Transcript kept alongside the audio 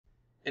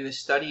In a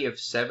study of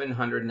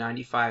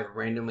 795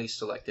 randomly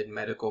selected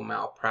medical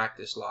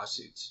malpractice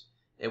lawsuits,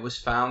 it was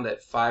found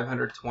that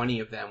 520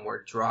 of them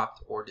were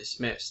dropped or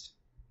dismissed.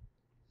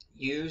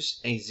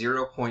 Use a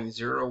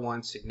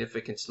 0.01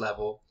 significance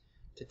level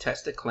to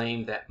test the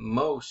claim that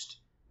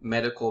most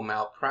medical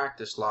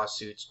malpractice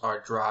lawsuits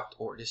are dropped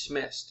or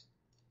dismissed.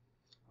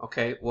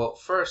 Okay, well,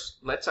 first,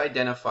 let's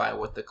identify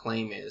what the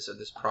claim is of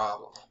this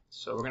problem.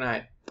 So we're going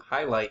to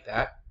highlight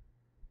that.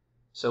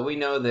 So we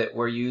know that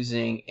we're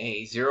using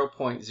a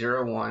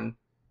 0.01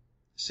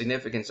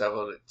 significance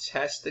level to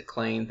test the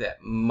claim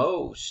that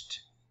most,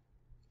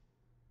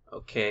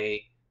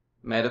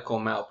 medical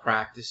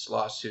malpractice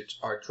lawsuits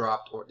are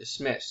dropped or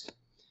dismissed.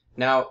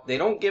 Now, they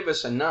don't give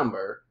us a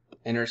number,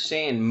 and they're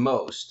saying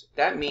most.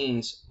 That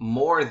means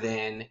more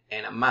than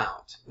an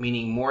amount,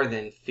 meaning more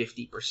than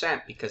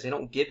 50%, because they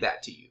don't give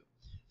that to you.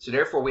 So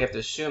therefore, we have to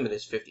assume that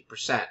it's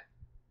 50%.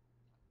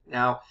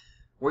 Now,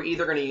 we're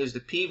either going to use the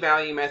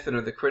p-value method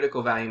or the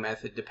critical value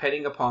method,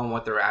 depending upon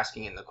what they're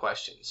asking in the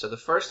question. So the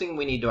first thing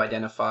we need to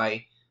identify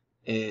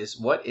is,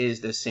 what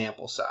is the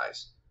sample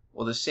size?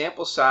 Well, the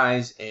sample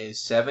size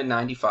is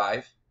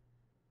 795.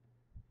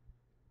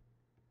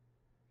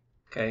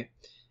 Okay.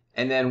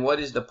 And then what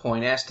is the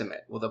point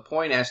estimate? Well, the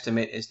point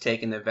estimate is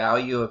taking the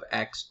value of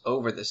x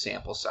over the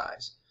sample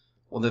size.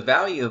 Well, the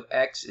value of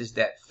x is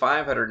that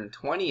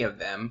 520 of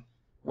them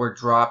were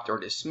dropped or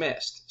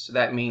dismissed. So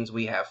that means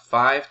we have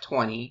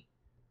 520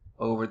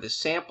 over the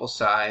sample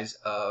size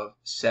of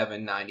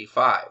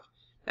 795.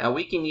 Now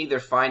we can either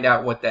find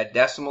out what that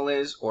decimal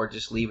is or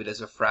just leave it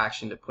as a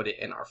fraction to put it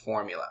in our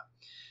formula.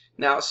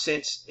 Now,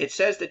 since it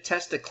says to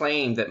test the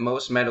claim that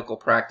most medical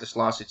practice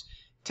lawsuits,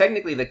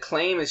 technically the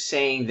claim is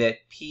saying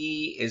that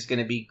P is going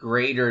to be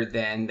greater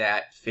than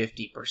that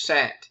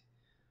 50%.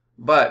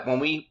 But when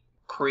we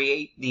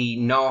create the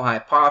null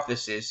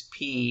hypothesis,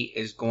 P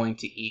is going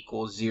to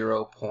equal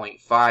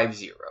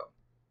 0.50.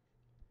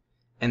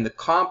 And the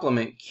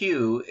complement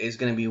Q is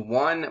going to be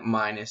 1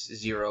 minus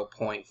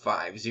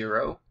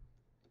 0.50,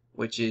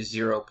 which is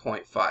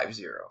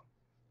 0.50.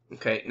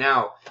 Okay,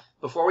 now,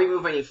 before we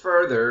move any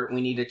further,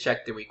 we need to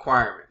check the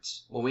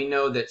requirements. Well, we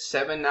know that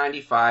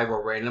 795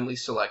 were randomly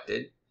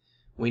selected.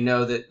 We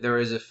know that there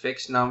is a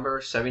fixed number,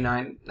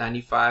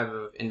 795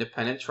 of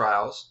independent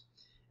trials.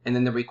 And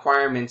then the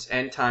requirements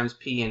n times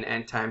P and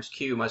n times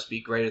Q must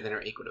be greater than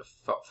or equal to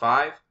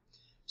 5.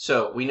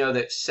 So we know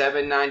that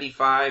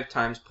 795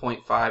 times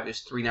 0.5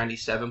 is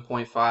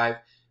 397.5,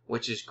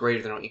 which is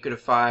greater than or equal to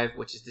 5,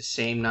 which is the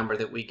same number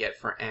that we get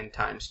for n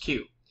times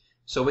q.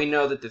 So we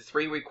know that the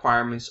three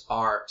requirements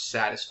are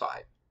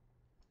satisfied.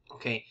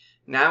 Okay,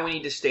 now we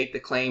need to state the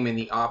claim and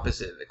the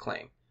opposite of the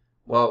claim.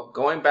 Well,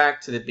 going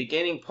back to the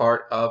beginning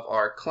part of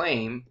our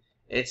claim,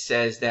 it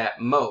says that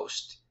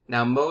most.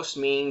 Now most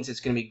means it's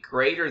going to be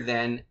greater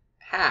than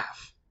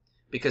half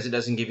because it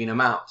doesn't give you an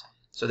amount.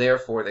 So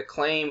therefore, the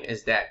claim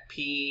is that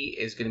P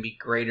is going to be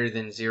greater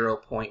than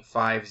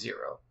 0.50.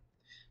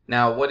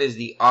 Now, what is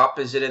the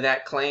opposite of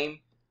that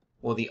claim?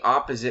 Well, the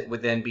opposite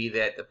would then be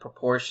that the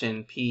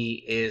proportion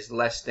P is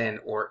less than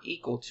or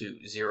equal to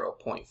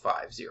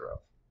 0.50.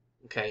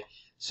 Okay,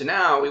 so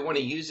now we want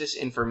to use this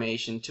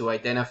information to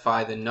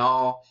identify the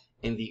null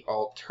and the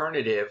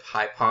alternative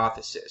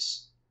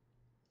hypothesis.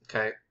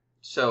 Okay,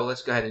 so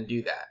let's go ahead and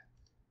do that.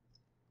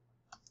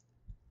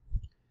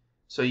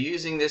 So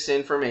using this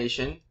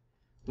information,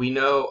 we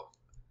know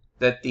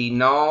that the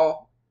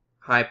null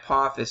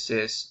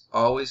hypothesis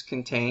always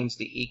contains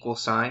the equal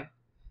sign,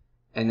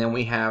 and then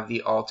we have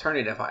the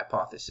alternative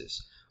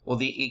hypothesis. Well,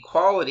 the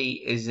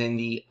equality is in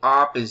the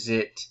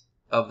opposite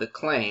of the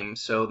claim,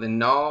 so the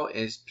null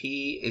is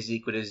P is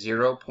equal to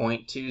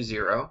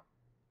 0.20,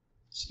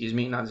 excuse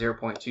me, not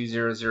 0.20,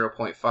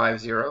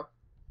 0.50.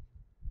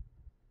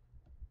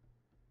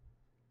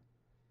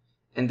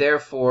 And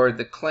therefore,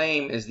 the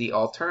claim is the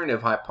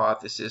alternative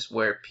hypothesis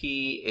where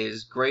P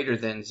is greater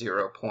than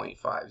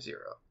 0.50.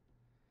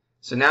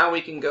 So now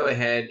we can go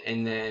ahead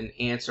and then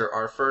answer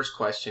our first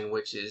question,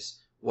 which is,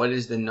 what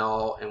is the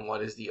null and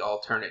what is the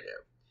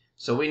alternative?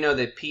 So we know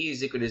that P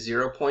is equal to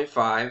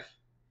 0.5,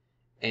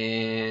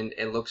 and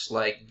it looks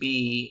like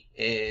B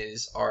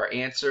is our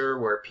answer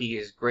where P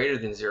is greater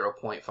than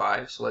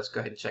 0.5. So let's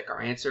go ahead and check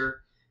our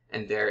answer,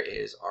 and there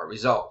is our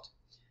result.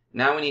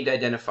 Now we need to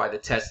identify the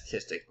test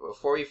statistic. But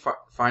before we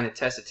find the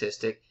test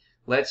statistic,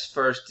 let's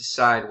first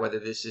decide whether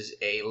this is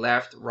a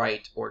left,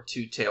 right, or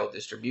two-tailed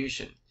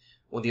distribution.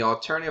 Well, the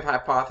alternative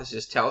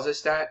hypothesis tells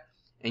us that,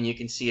 and you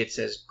can see it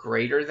says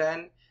greater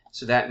than,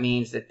 so that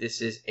means that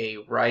this is a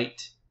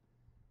right-tailed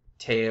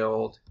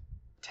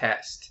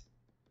test.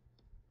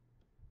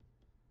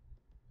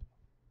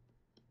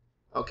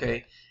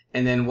 Okay,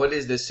 and then what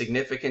is the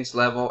significance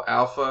level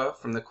alpha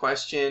from the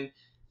question?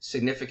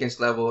 Significance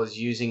level is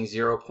using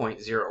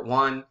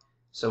 0.01,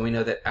 so we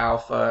know that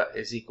alpha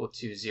is equal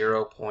to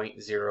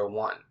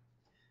 0.01.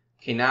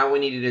 Okay, now we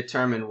need to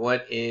determine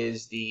what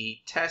is the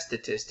test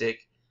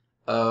statistic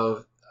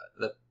of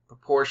the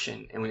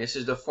proportion, and when this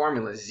is the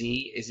formula,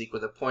 Z is equal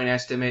to the point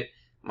estimate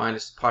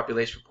minus the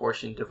population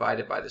proportion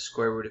divided by the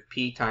square root of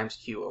P times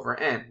Q over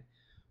N.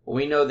 Well,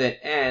 we know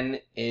that n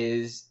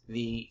is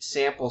the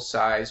sample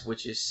size,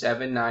 which is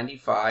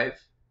 795.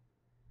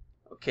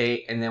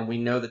 Okay, and then we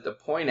know that the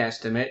point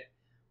estimate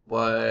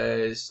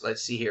was,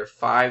 let's see here,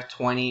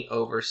 520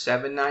 over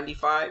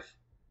 795.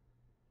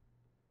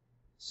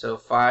 So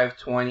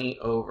 520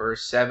 over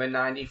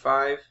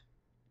 795.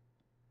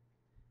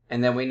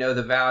 And then we know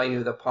the value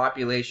of the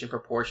population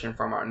proportion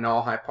from our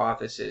null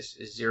hypothesis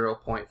is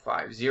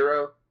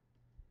 0.50.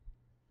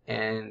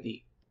 And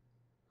the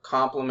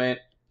complement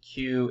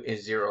Q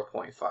is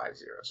 0.50.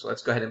 So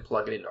let's go ahead and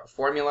plug it into our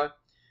formula.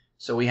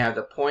 So we have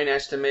the point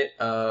estimate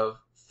of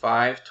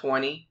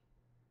 520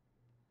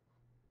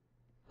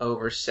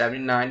 over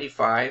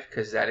 795,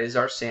 because that is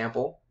our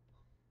sample.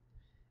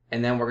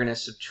 And then we're going to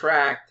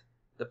subtract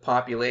the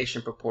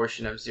population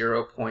proportion of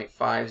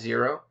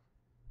 0.50.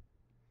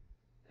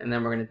 And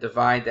then we're going to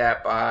divide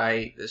that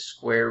by the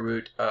square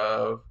root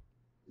of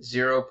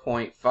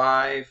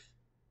 0.5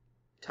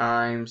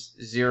 times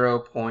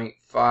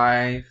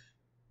 0.5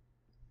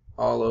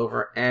 all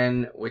over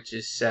n, which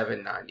is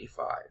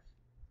 795.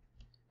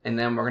 And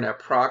then we're going to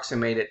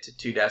approximate it to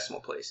 2 decimal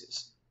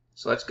places.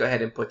 So let's go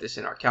ahead and put this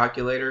in our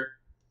calculator.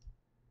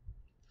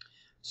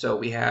 So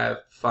we have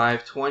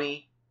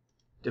 520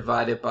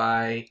 divided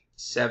by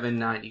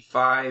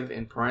 795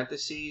 in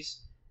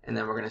parentheses, and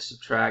then we're going to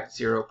subtract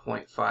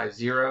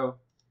 0.50,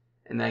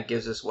 and that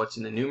gives us what's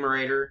in the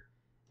numerator.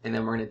 And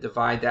then we're going to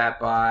divide that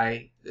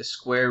by the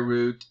square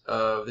root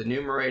of the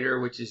numerator,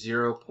 which is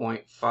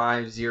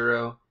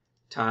 0.50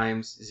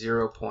 times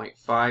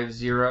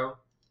 0.50.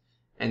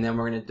 And then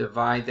we're going to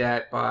divide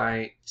that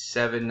by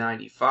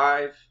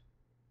 795.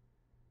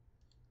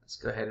 Let's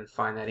go ahead and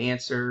find that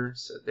answer.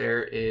 So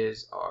there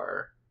is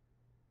our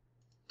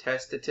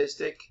test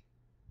statistic.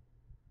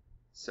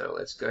 So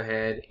let's go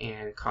ahead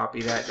and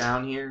copy that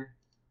down here.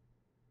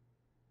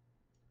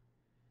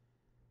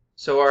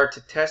 So our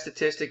test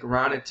statistic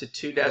rounded to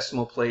 2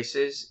 decimal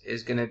places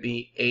is going to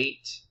be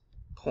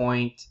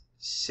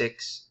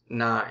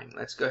 8.69.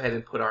 Let's go ahead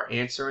and put our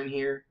answer in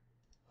here.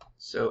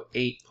 So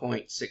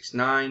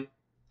 8.69.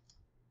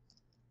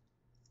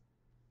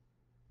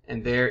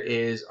 And there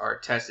is our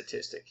test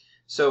statistic.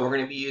 So we're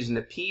going to be using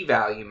the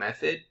p-value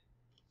method.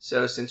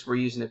 So since we're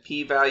using the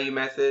p-value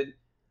method,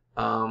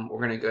 we're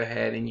going to go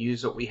ahead and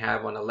use what we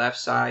have on the left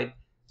side.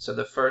 So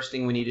the first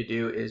thing we need to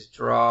do is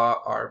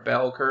draw our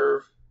bell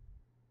curve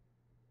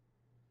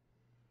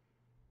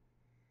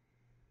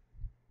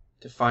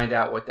to find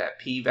out what that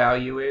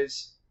p-value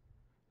is.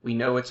 We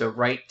know it's a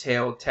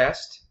right-tailed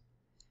test,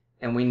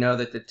 and we know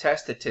that the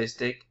test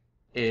statistic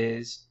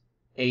is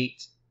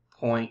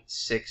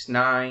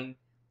 8.69.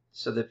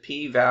 So the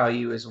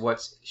p-value is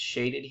what's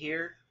shaded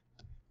here.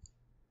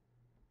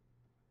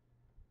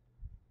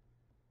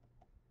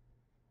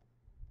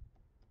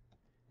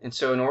 And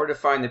so in order to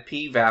find the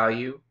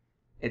p-value,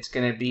 it's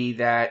going to be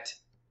that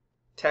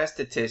test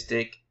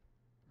statistic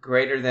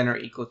greater than or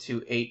equal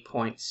to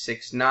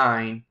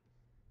 8.69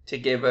 to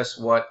give us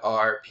what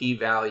our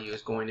p-value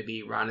is going to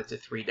be rounded to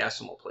 3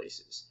 decimal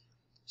places.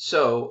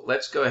 So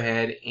let's go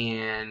ahead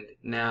and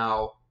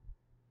now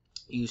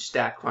use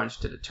StatCrunch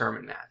to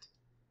determine that.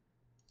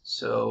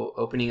 So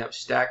opening up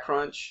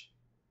StatCrunch,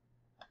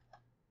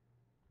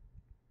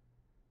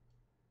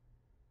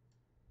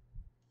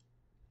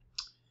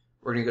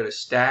 we're going to go to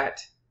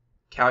Stat,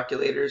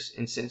 Calculators,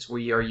 and since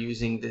we are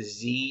using the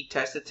Z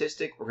test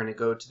statistic, we're going to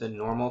go to the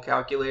normal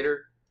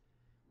calculator.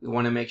 We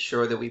want to make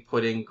sure that we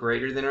put in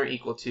greater than or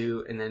equal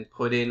to, and then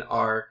put in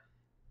our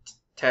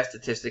test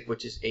statistic,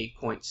 which is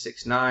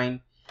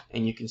 8.69,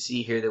 and you can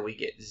see here that we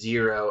get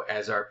 0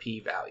 as our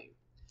p-value.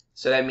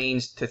 So that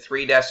means to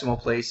 3 decimal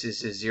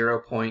places is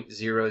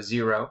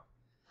 0.00.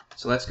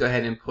 So let's go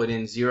ahead and put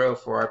in 0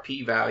 for our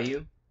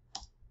p-value.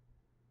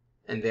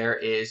 And there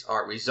is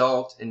our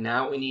result. And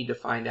now we need to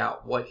find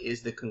out what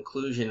is the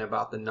conclusion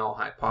about the null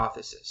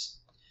hypothesis.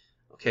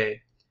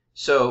 Okay,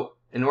 so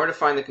in order to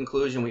find the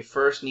conclusion, we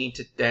first need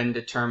to then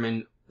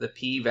determine the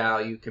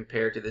p-value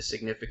compared to the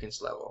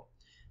significance level.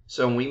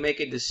 So when we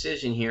make a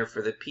decision here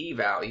for the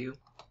p-value,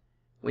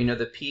 we know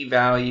the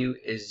p-value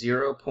is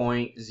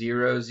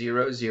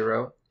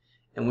 0.000,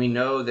 and we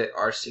know that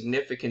our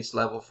significance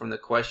level from the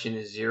question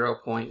is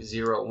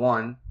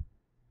 0.01,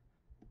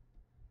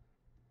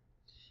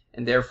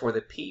 and therefore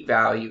the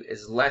p-value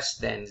is less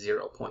than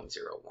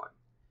 0.01.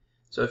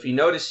 So if you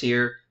notice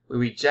here, we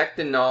reject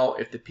the null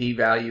if the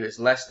p-value is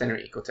less than or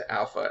equal to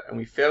alpha, and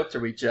we fail to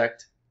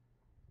reject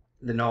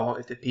the null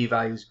if the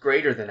p-value is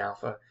greater than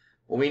alpha.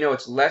 Well, we know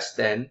it's less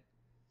than,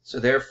 so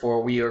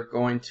therefore we are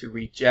going to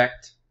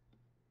reject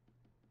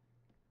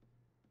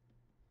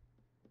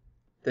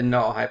the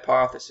null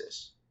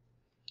hypothesis.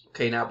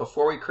 Okay, now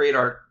before we create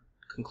our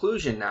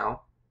conclusion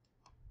now,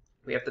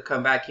 we have to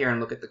come back here and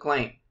look at the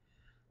claim.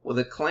 Well,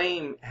 the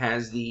claim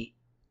has the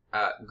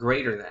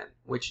greater than,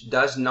 which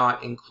does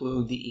not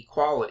include the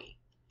equality.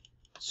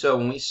 So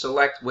when we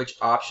select which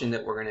option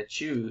that we're going to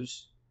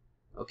choose,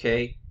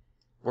 okay,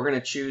 we're going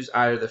to choose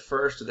either the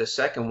first or the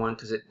second one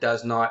because it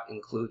does not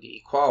include the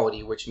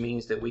equality, which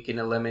means that we can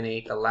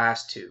eliminate the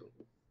last two.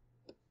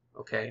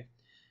 Okay.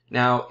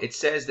 Now, it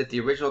says that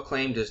the original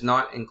claim does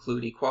not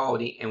include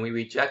equality, and we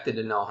rejected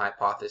the null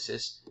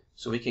hypothesis,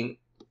 so we can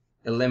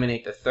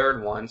eliminate the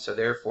third one. So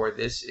therefore,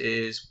 this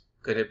is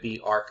going to be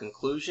our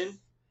conclusion.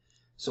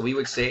 So we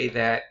would say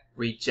that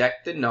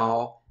reject the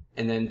null,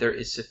 and then there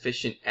is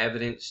sufficient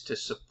evidence to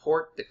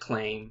support the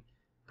claim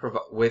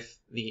with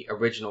the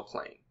original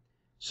claim.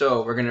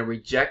 So we're going to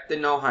reject the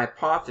null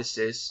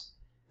hypothesis,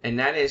 and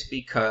that is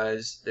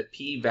because the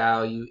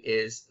p-value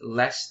is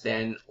less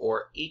than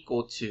or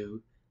equal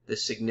to the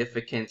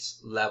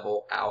significance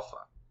level alpha.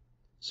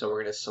 So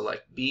we're going to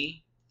select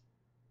B,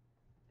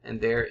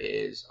 and there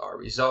is our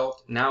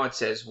result. Now it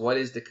says, what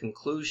is the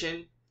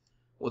conclusion?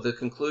 Well, the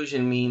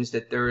conclusion means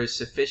that there is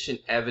sufficient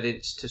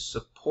evidence to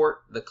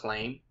support the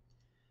claim.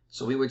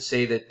 So we would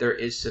say that there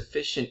is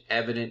sufficient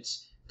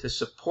evidence to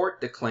support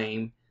the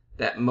claim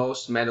that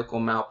most medical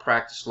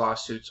malpractice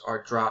lawsuits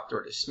are dropped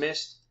or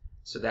dismissed.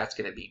 So that's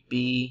going to be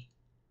B.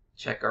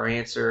 Check our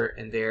answer,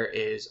 and there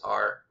is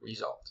our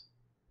result.